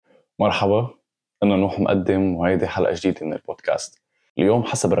مرحبا، أنا نوح مقدم وهيدي حلقة جديدة من البودكاست. اليوم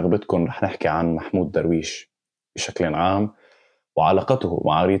حسب رغبتكم رح نحكي عن محمود درويش بشكل عام وعلاقته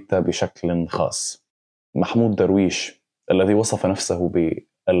مع ريتا بشكل خاص. محمود درويش الذي وصف نفسه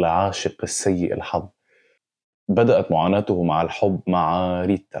بالعاشق السيء الحظ، بدأت معاناته مع الحب مع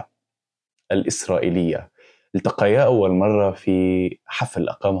ريتا الاسرائيلية. التقيا أول مرة في حفل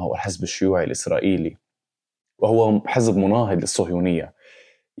أقامه الحزب الشيوعي الإسرائيلي، وهو حزب مناهض للصهيونية،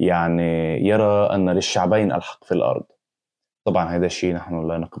 يعني يرى أن للشعبين الحق في الأرض. طبعا هذا الشيء نحن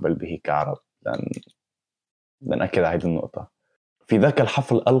لا نقبل به كعرب، لن أكد على هذه النقطة. في ذاك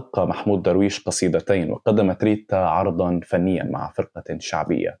الحفل ألقى محمود درويش قصيدتين، وقدمت ريتا عرضا فنيا مع فرقة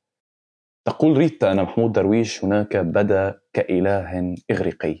شعبية. تقول ريتا أن محمود درويش هناك بدا كإله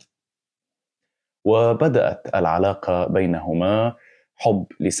إغريقي، وبدأت العلاقة بينهما حب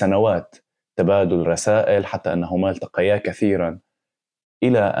لسنوات، تبادل رسائل، حتى أنهما التقيا كثيرا،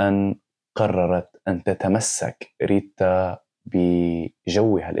 إلى أن قررت أن تتمسك ريتا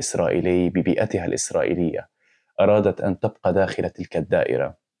بجوها الإسرائيلي، ببيئتها الإسرائيلية. أرادت أن تبقى داخل تلك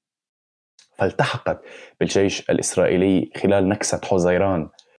الدائرة، فالتحقت بالجيش الإسرائيلي خلال نكسة حزيران،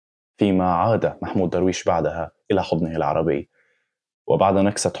 فيما عاد محمود درويش بعدها إلى حضنه العربي. وبعد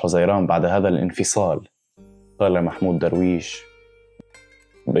نكسة حزيران، بعد هذا الانفصال، قال محمود درويش: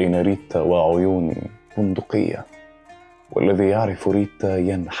 بين ريتا وعيوني بندقية، والذي يعرف ريتا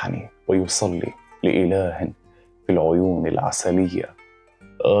ينحني ويصلي لإله في العيون العسلية.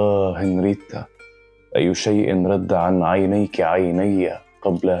 ريتا، أي شيء رد عن عينيك عيني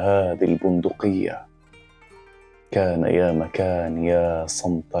قبل هذه البندقية؟ كان يا مكان يا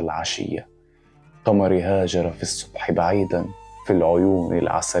صمت العشية، قمري هاجر في الصبح بعيدا في العيون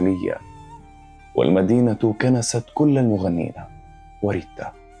العسلية، والمدينة كنست كل المغنين،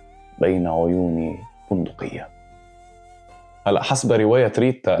 وريتا بين عيوني بندقية. هلأ حسب رواية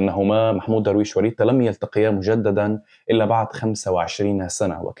ريتا أنهما محمود درويش وريتا لم يلتقيا مجددا إلا بعد 25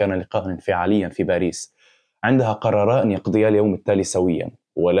 سنة، وكان لقاء انفعاليا في باريس. عندها قررا أن يقضيا اليوم التالي سويا،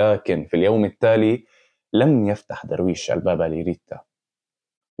 ولكن في اليوم التالي لم يفتح درويش الباب لريتا،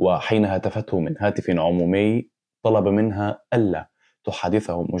 وحين هاتفته من هاتف عمومي طلب منها ألا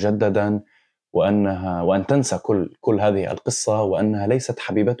تحادثه مجددا، وأن تنسى كل هذه القصة، وأنها ليست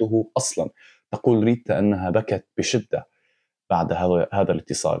حبيبته أصلا. تقول ريتا أنها بكت بشدة بعد هذا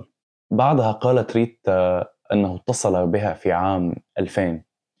الاتصال. بعدها قالت ريتا أنه اتصل بها في عام 2000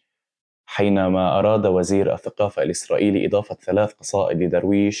 حينما أراد وزير الثقافة الإسرائيلي إضافة 3 قصائد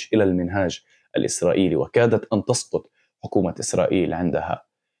لدرويش إلى المنهاج الإسرائيلي، وكادت أن تسقط حكومة إسرائيل عندها.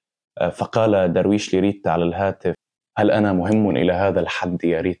 فقال درويش لريتا على الهاتف: هل أنا مهم إلى هذا الحد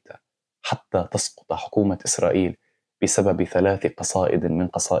يا ريتا حتى تسقط حكومة إسرائيل بسبب 3 قصائد من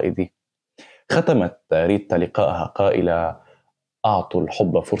قصائدي؟ ختمت ريتا لقاءها قائلة: أعطوا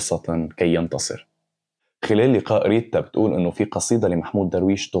الحب فرصة كي ينتصر. خلال لقاء ريتا بتقول أنه في قصيدة لمحمود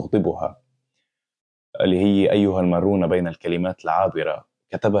درويش تغضبها، اللي هي أيها المارون بين الكلمات العابرة،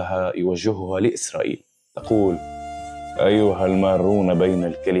 كتبها يوجهها لإسرائيل. تقول: أيها المارون بين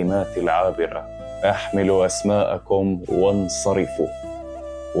الكلمات العابرة، احملوا أسماءكم وانصرفوا،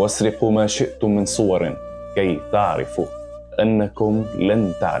 واسرقوا ما شئتم من صور كي تعرفوا أنكم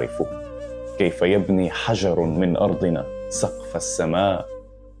لن تعرفوا كيف يبني حجر من أرضنا سقف السماء.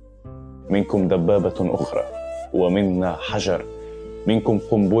 منكم دبابة أخرى ومنا حجر، منكم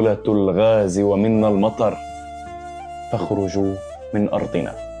قنبلة الغاز ومنا المطر. فاخرجوا من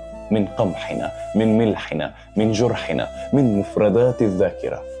أرضنا، من قمحنا، من ملحنا، من جرحنا، من مفردات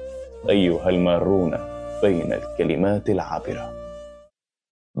الذاكرة، أيها المارون بين الكلمات العابرة.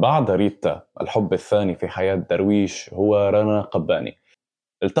 بعد ريتا، الحب الثاني في حياة درويش هو رنا قباني.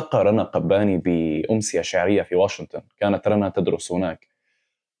 التقى رنا قباني بأمسية شعرية في واشنطن، كانت رنا تدرس هناك.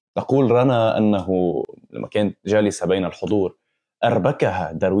 تقول رنا أنه لما كانت جالسة بين الحضور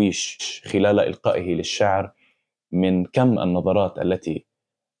أربكها درويش خلال إلقائه للشعر من كم النظرات التي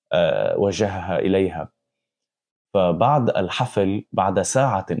وجهها إليها. فبعد الحفل، بعد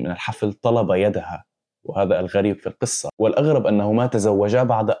ساعة من الحفل، طلب يدها، وهذا الغريب في القصة. والأغرب أنهما تزوجا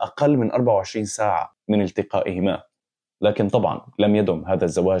بعد أقل من 24 ساعة من التقائهما، لكن طبعا لم يدم هذا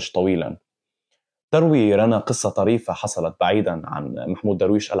الزواج طويلا. تروي رنا قصة طريفة حصلت بعيدا عن محمود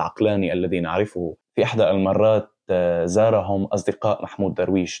درويش العقلاني الذي نعرفه. في إحدى المرات زارهم أصدقاء محمود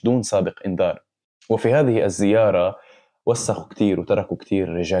درويش دون سابق إنذار، وفي هذه الزيارة وسخوا كتير وتركوا كتير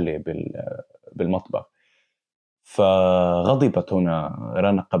رجالة بالمطبخ. فغضبت هنا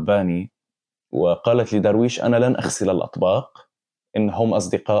رنا قباني وقالت لدرويش: أنا لن أغسل الأطباق، إن هم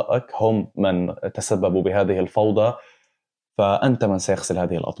أصدقائك، هم من تسببوا بهذه الفوضى، فأنت من سيغسل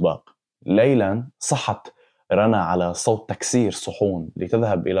هذه الأطباق. ليلا صحت رنى على صوت تكسير صحون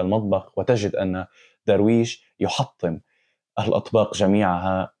لتذهب إلى المطبخ وتجد أن درويش يحطم الأطباق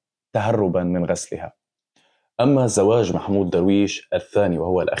جميعها تهربا من غسلها. أما زواج محمود درويش الثاني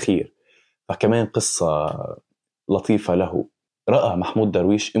وهو الأخير فكمان قصة لطيفة له. رأى محمود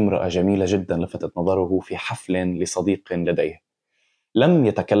درويش امرأة جميلة جدا لفتت نظره في حفل لصديق لديه. لم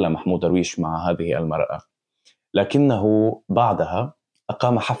يتكلم محمود درويش مع هذه المرأة، لكنه بعدها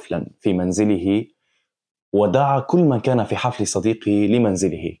أقام حفلا في منزله ودعا كل من كان في حفل صديقه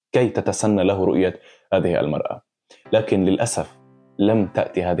لمنزله كي تتسنى له رؤية هذه المرأة. لكن للأسف لم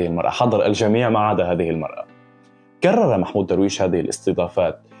تأتي هذه المرأة، حضر الجميع ما عدا هذه المرأة. كرر محمود درويش هذه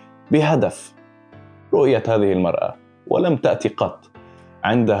الاستضافات بهدف رؤية هذه المرأة ولم تأتي قط.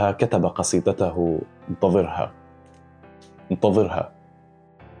 عندها كتب قصيدته انتظرها انتظرها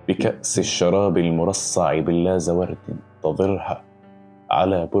بكأس الشراب المرصع باللاز ورد، انتظرها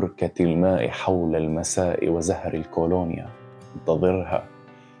على بركة الماء حول المساء وزهر الكولونيا، انتظرها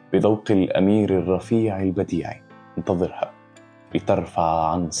بذوق الأمير الرفيع البديع، انتظرها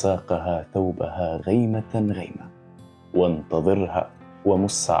لترفع عن ساقها ثوبها غيمة غيمة، وانتظرها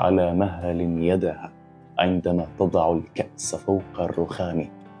ومس على مهل يدها عندما تضع الكأس فوق الرخام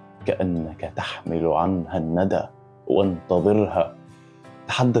كأنك تحمل عنها الندى، وانتظرها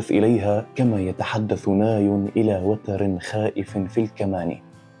تحدث إليها كما يتحدث ناي إلى وتر خائف في الكمان،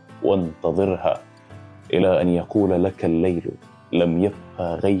 وانتظرها إلى أن يقول لك الليل لم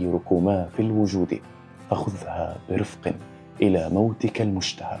يبقى غيركما في الوجود فخذها برفق إلى موتك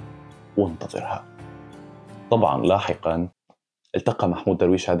المشتهى، وانتظرها. طبعا لاحقا التقى محمود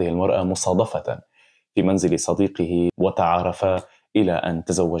درويش هذه المرأة مصادفة في منزل صديقه وتعارفا إلى أن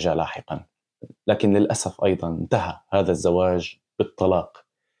تزوجا لاحقا، لكن للأسف أيضا انتهى هذا الزواج بالطلاق.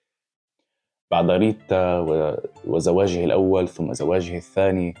 بعد ريتا وزواجه الأول ثم زواجه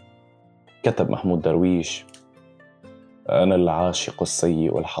الثاني كتب محمود درويش: أنا العاشق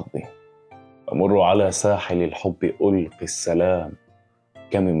السيء الحظ أمر على ساحل الحب ألقي السلام،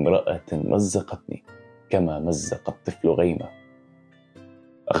 كم امرأة مزقتني كما مزق الطفل غيمة،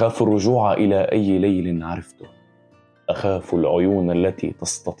 أخاف الرجوع إلى أي ليل عرفته، أخاف العيون التي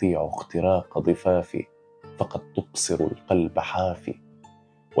تستطيع اختراق ضفافي فقد تبصر القلب حافي،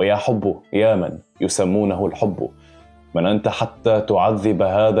 ويا حب يا من يسمونه الحب، من أنت حتى تعذب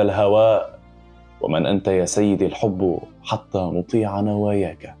هذا الهواء، ومن أنت يا سيدي الحب حتى نطيع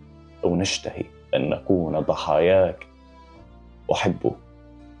نواياك أو نشتهي أن نكون ضحاياك.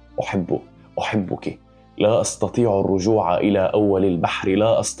 أحبك لا أستطيع الرجوع إلى أول البحر،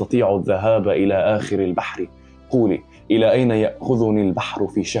 لا أستطيع الذهاب إلى آخر البحر، قولي إلى أين يأخذني البحر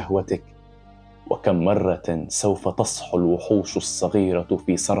في شهوتك، وكم مرة سوف تصحو الوحوش الصغيرة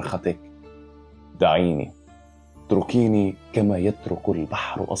في صرختك، دعيني اتركيني كما يترك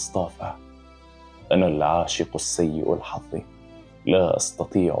البحر أصطافه، أنا العاشق السيء الحظ لا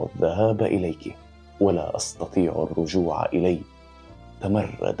أستطيع الذهاب إليك ولا أستطيع الرجوع إلي،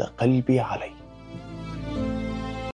 تمرد قلبي علي.